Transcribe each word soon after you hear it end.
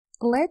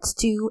Let's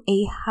do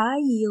a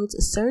high-yield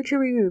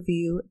surgery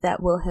review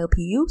that will help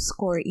you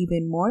score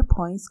even more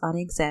points on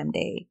exam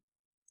day.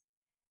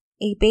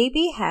 A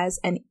baby has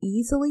an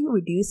easily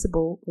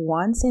reducible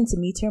 1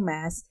 centimeter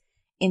mass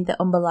in the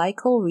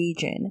umbilical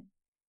region.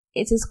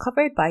 It is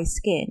covered by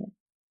skin.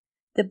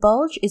 The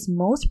bulge is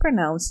most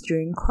pronounced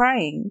during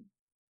crying.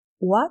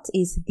 What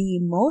is the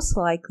most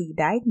likely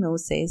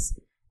diagnosis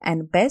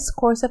and best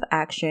course of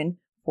action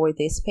for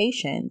this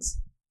patient?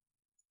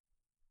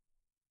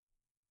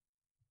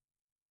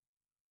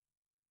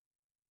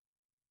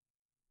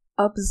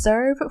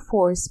 Observe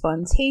for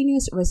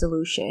spontaneous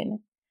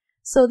resolution.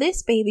 So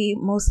this baby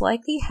most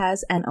likely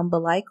has an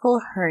umbilical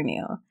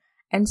hernia,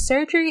 and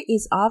surgery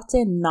is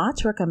often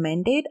not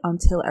recommended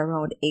until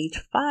around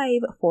age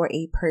 5 for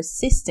a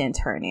persistent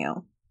hernia.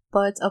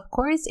 But of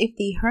course, if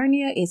the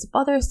hernia is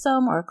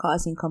bothersome or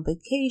causing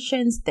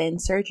complications, then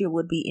surgery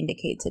would be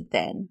indicated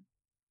then.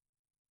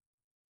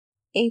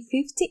 A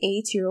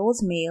 58-year-old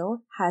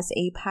male has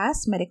a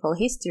past medical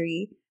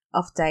history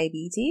of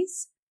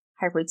diabetes,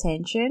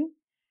 hypertension,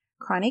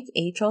 chronic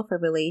atrial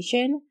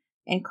fibrillation,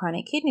 and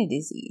chronic kidney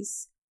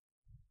disease.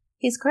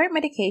 His current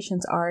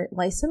medications are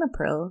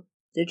lisinopril,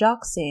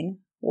 digoxin,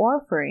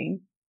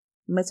 warfarin,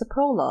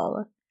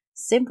 metoprolol,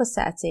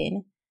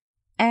 simvastatin,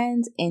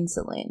 and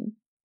insulin.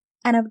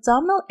 An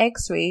abdominal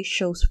X-ray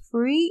shows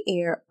free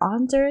air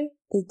under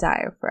the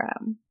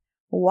diaphragm.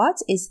 What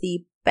is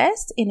the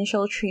best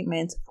initial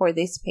treatment for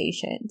this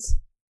patient?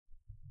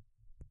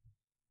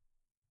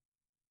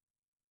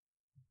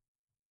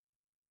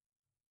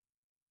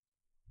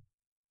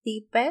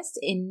 The best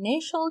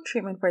initial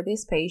treatment for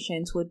this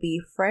patient would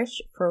be fresh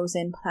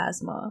frozen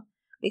plasma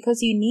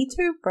because you need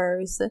to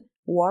reverse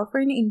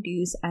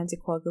warfarin-induced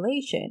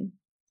anticoagulation.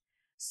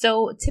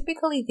 So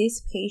typically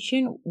this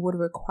patient would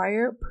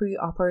require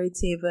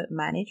preoperative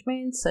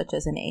management such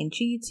as an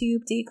NG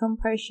tube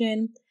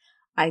decompression,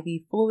 IV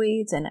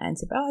fluids, and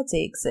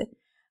antibiotics,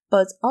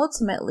 but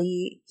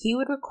ultimately he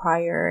would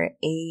require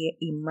an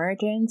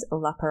emergent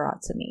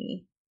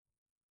laparotomy.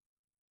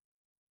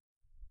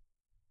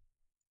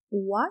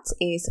 What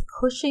is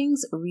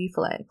Cushing's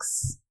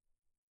reflex?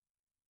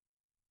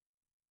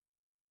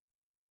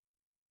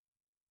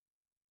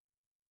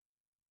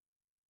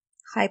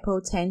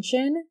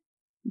 Hypotension,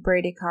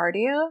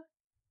 bradycardia,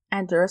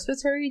 and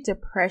respiratory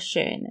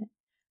depression.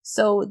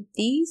 So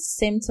these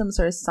symptoms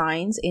or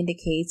signs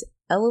indicate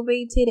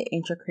elevated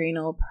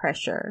intracranial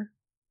pressure.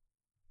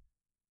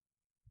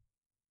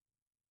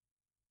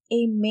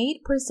 A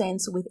maid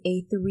presents with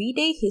a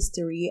 3-day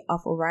history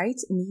of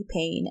right knee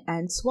pain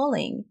and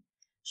swelling.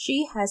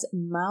 She has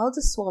mild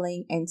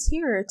swelling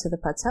anterior to the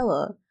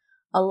patella,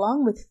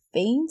 along with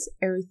faint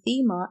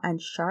erythema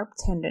and sharp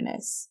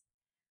tenderness.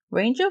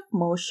 Range of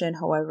motion,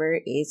 however,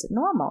 is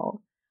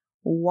normal.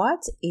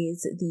 What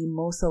is the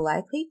most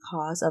likely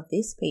cause of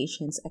this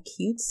patient's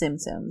acute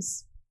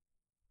symptoms?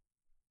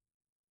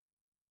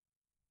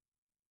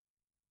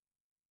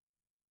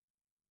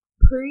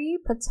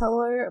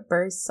 Pre-patellar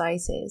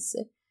bursitis.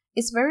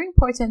 It's very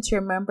important to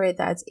remember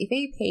that if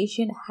a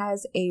patient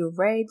has a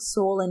red,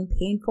 swollen,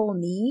 painful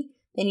knee,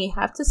 then you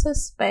have to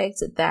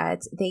suspect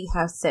that they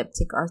have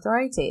septic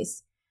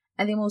arthritis.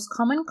 And the most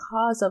common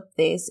cause of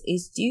this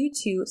is due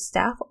to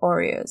Staph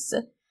aureus.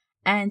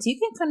 And you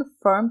can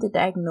confirm the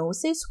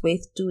diagnosis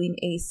with doing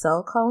a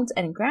cell count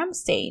and gram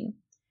stain.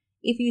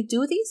 If you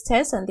do these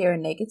tests and they are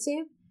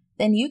negative,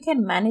 then you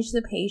can manage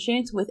the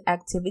patient with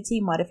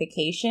activity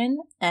modification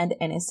and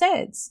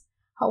NSAIDs.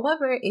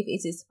 However, if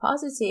it is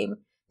positive,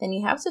 then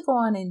you have to go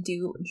on and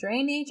do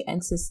drainage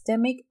and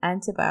systemic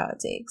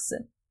antibiotics.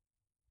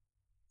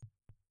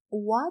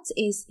 What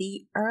is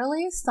the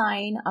earliest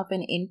sign of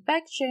an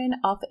infection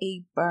of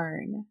a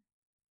burn?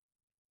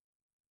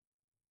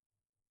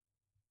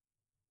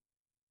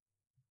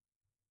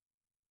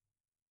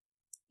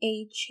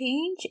 A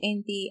change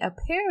in the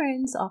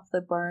appearance of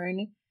the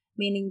burn,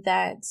 meaning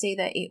that, say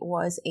that it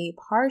was a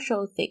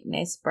partial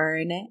thickness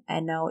burn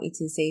and now it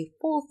is a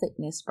full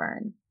thickness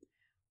burn,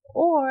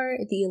 or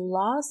the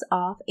loss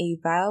of a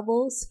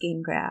viable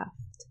skin graft.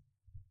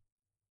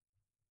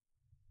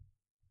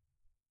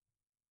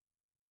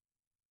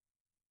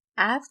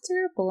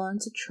 After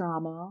blunt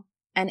trauma,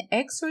 an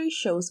X-ray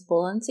shows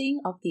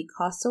blunting of the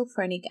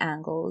costophrenic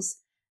angles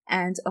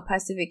and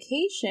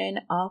opacification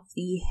of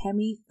the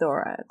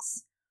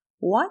hemithorax.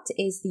 What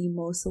is the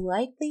most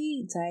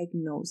likely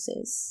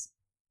diagnosis?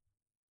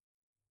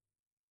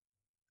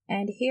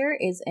 And here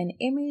is an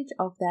image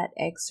of that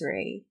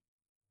X-ray.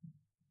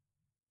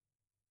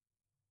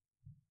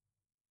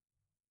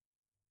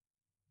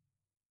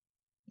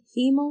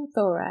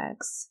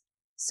 Hemothorax.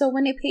 So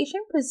when a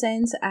patient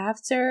presents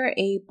after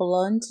a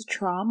blunt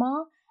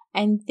trauma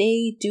and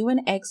they do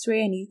an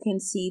X-ray and you can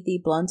see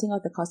the blunting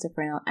of the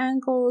costophrenic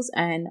angles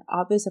and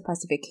obvious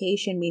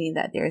opacification, meaning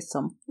that there is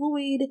some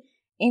fluid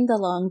in the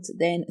lungs,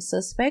 then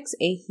suspects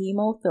a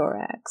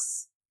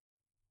hemothorax.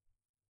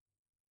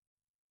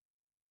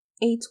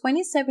 A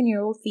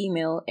 27-year-old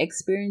female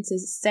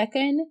experiences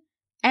second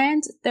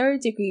and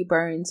third degree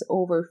burns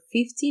over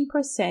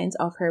 15%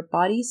 of her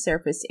body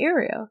surface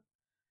area.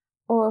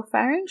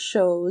 Oropharynx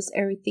shows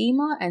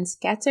erythema and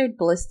scattered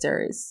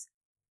blisters.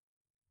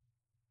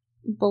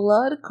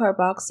 Blood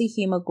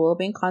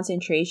carboxyhemoglobin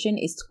concentration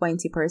is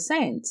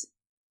 20%.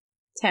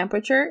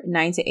 Temperature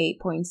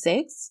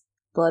 98.6.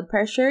 Blood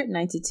pressure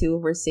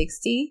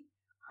 92/60.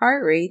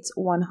 Heart rate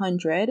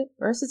 100.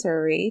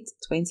 Respiratory rate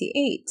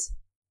 28.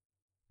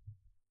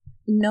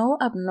 No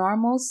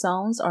abnormal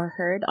sounds are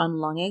heard on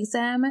lung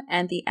exam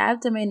and the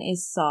abdomen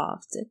is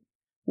soft.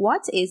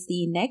 What is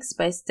the next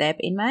best step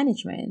in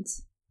management?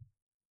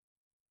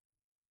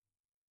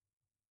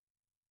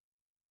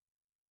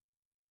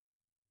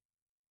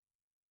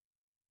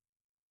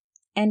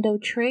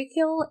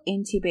 Endotracheal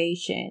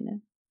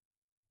intubation.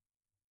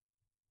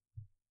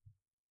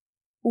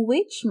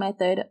 Which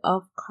method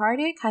of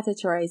cardiac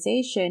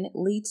catheterization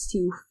leads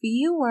to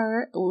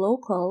fewer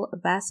local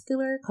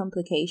vascular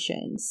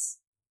complications?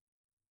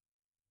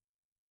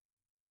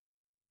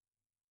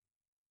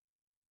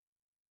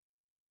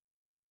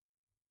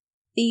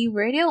 The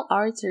radial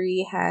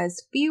artery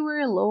has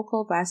fewer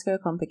local vascular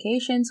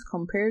complications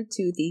compared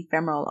to the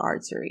femoral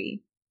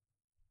artery.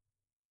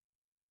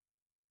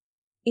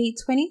 A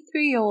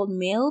 23-year-old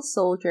male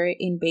soldier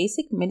in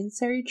basic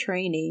military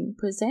training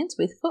presents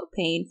with foot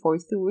pain for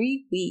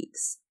 3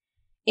 weeks.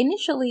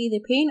 Initially,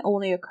 the pain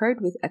only occurred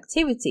with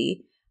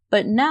activity,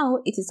 but now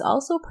it is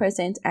also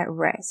present at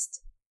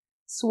rest.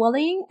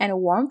 Swelling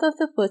and warmth of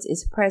the foot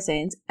is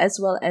present, as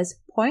well as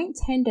point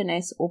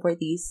tenderness over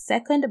the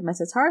second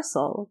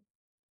metatarsal.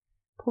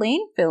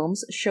 Plain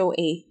films show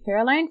a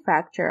hairline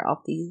fracture of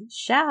the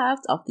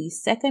shaft of the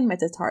second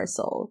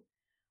metatarsal.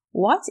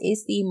 What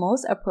is the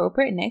most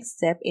appropriate next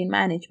step in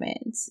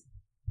management?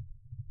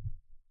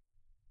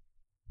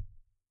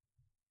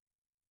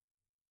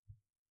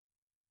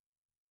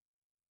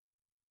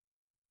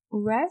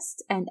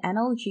 Rest and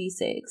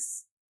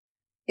analgesics.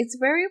 It's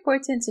very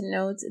important to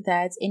note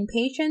that in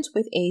patients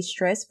with a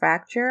stress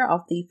fracture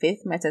of the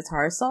fifth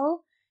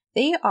metatarsal,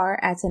 they are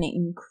at an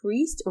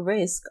increased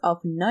risk of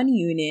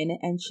non-union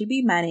and should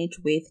be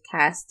managed with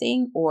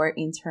casting or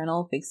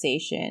internal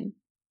fixation.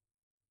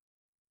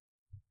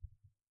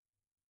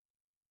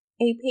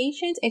 A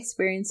patient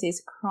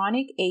experiences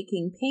chronic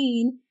aching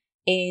pain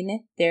in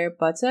their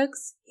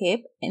buttocks,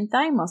 hip, and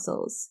thigh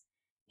muscles.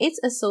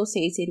 It's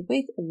associated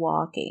with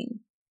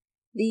walking.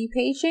 The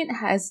patient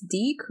has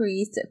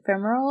decreased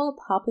femoral,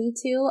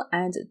 popliteal,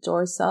 and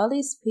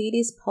dorsalis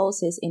pedis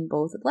pulses in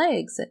both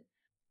legs.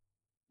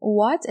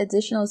 What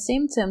additional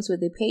symptoms would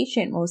the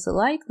patient most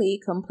likely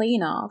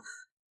complain of?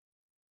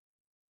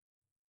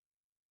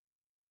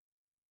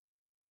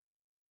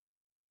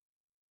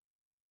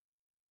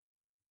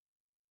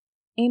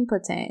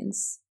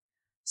 Impotence.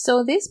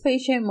 So this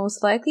patient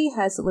most likely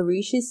has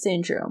Leriche's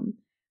syndrome,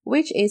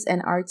 which is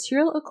an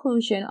arterial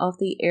occlusion of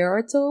the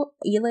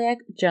aortoiliac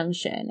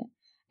junction,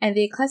 and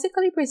they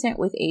classically present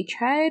with a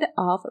triad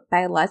of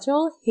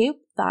bilateral hip,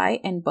 thigh,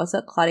 and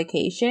buttock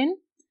claudication,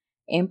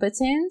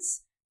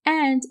 impotence,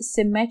 and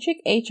symmetric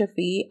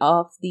atrophy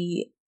of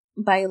the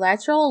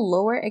bilateral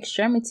lower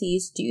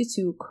extremities due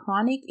to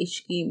chronic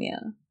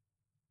ischemia.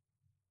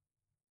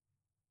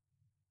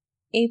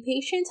 A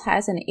patient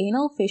has an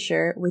anal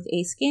fissure with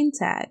a skin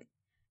tag.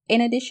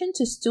 In addition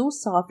to stool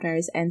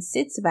softeners and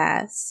sitz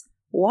baths,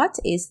 what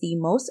is the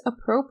most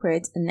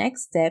appropriate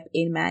next step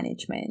in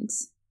management?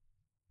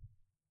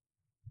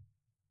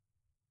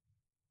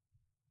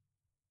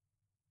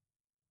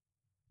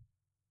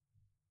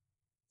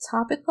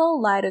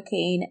 Topical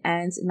lidocaine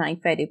and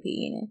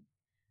nifedipine.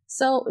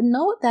 So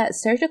note that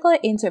surgical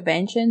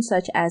intervention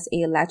such as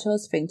a lateral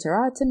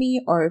sphincterotomy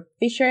or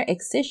fissure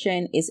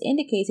excision is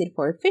indicated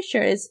for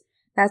fissures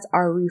that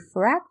are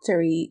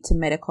refractory to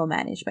medical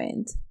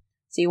management.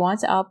 So you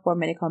want to opt for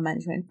medical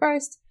management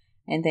first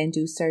and then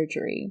do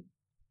surgery.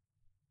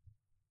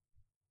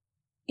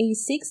 A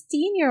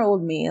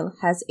 16-year-old male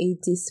has a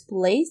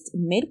displaced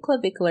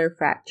midclavicular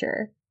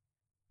fracture.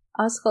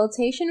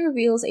 Auscultation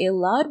reveals a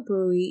loud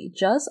bruit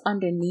just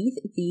underneath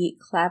the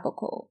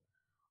clavicle.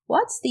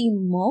 What's the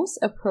most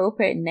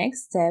appropriate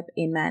next step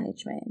in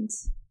management?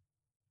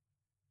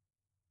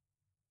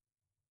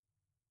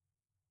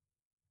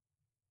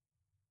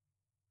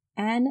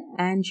 An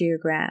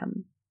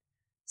angiogram.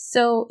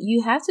 So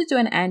you have to do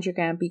an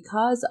angiogram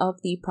because of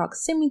the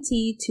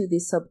proximity to the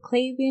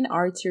subclavian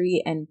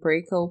artery and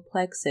brachial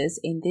plexus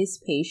in this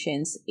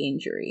patient's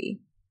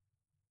injury.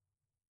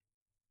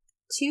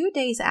 2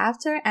 days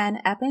after an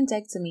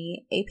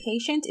appendectomy, a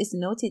patient is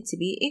noted to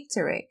be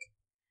icteric.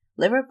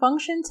 Liver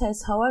function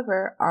tests,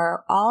 however,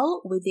 are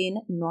all within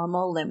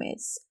normal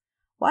limits.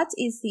 What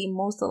is the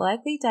most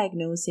likely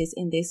diagnosis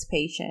in this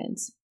patient?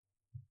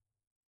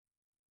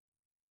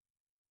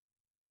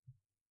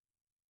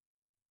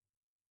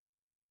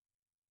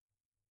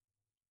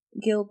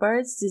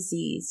 Gilbert's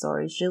disease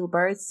or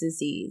Gilbert's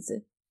disease.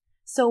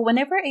 So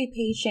whenever a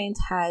patient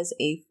has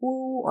a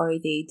flu or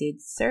they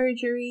did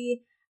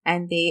surgery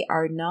and they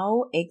are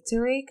now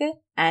icteric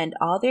and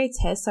all their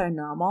tests are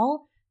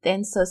normal,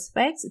 then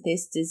suspect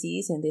this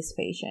disease in this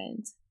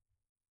patient.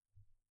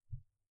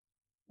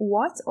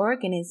 What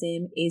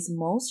organism is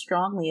most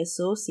strongly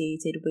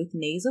associated with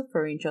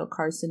nasopharyngeal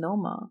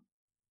carcinoma?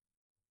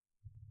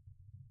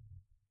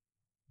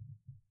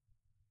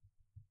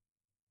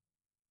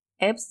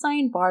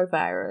 Epstein-Barr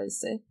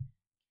virus.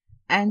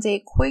 And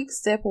a quick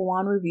step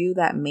 1 review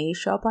that may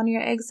show up on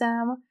your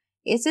exam: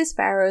 is this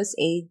virus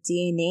a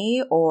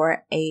DNA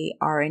or a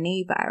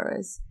RNA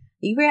virus?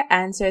 Leave your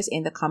answers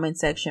in the comment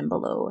section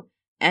below.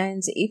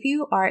 And if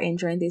you are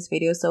enjoying this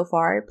video so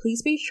far,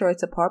 please be sure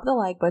to pop the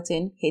like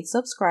button, hit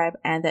subscribe,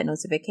 and that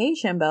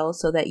notification bell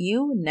so that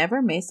you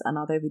never miss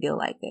another video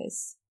like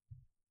this.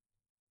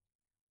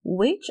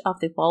 Which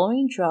of the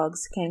following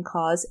drugs can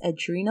cause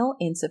adrenal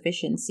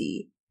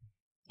insufficiency?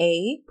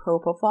 A.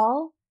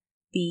 Propofol,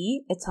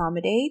 B.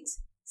 Etomidate,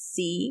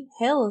 C.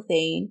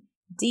 Halothane,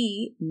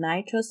 D.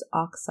 Nitrous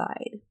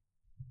oxide.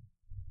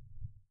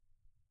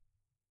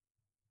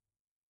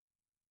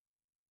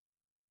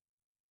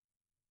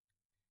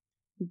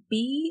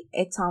 B.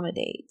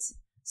 Etomidate.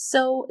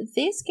 So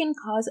this can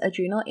cause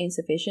adrenal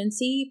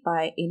insufficiency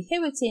by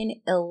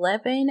inhibiting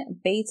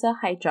 11-beta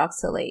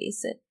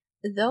hydroxylase.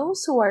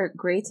 Those who are at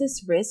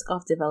greatest risk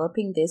of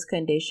developing this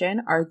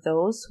condition are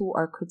those who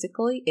are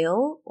critically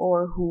ill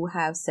or who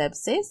have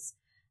sepsis,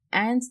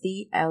 and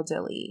the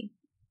elderly.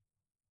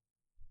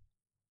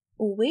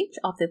 Which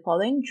of the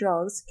following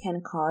drugs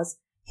can cause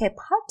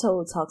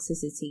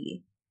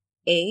hepatotoxicity?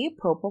 A.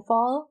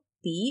 Propofol,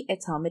 B.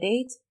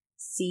 Etomidate,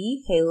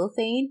 C.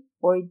 Halothane,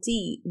 or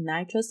D.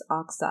 Nitrous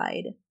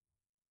oxide?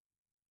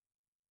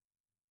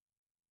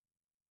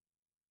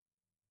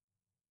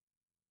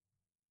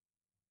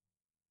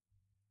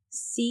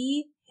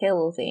 C.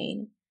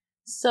 Halothane.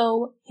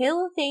 So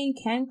halothane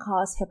can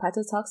cause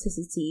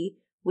hepatotoxicity,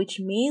 which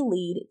may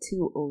lead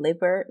to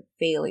liver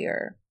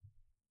failure.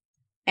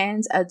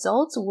 And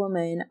adult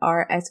women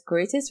are at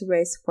greatest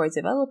risk for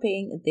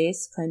developing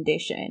this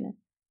condition.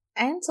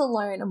 And to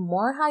learn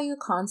more How You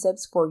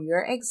concepts for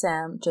your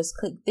exam, just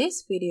click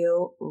this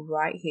video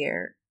right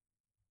here.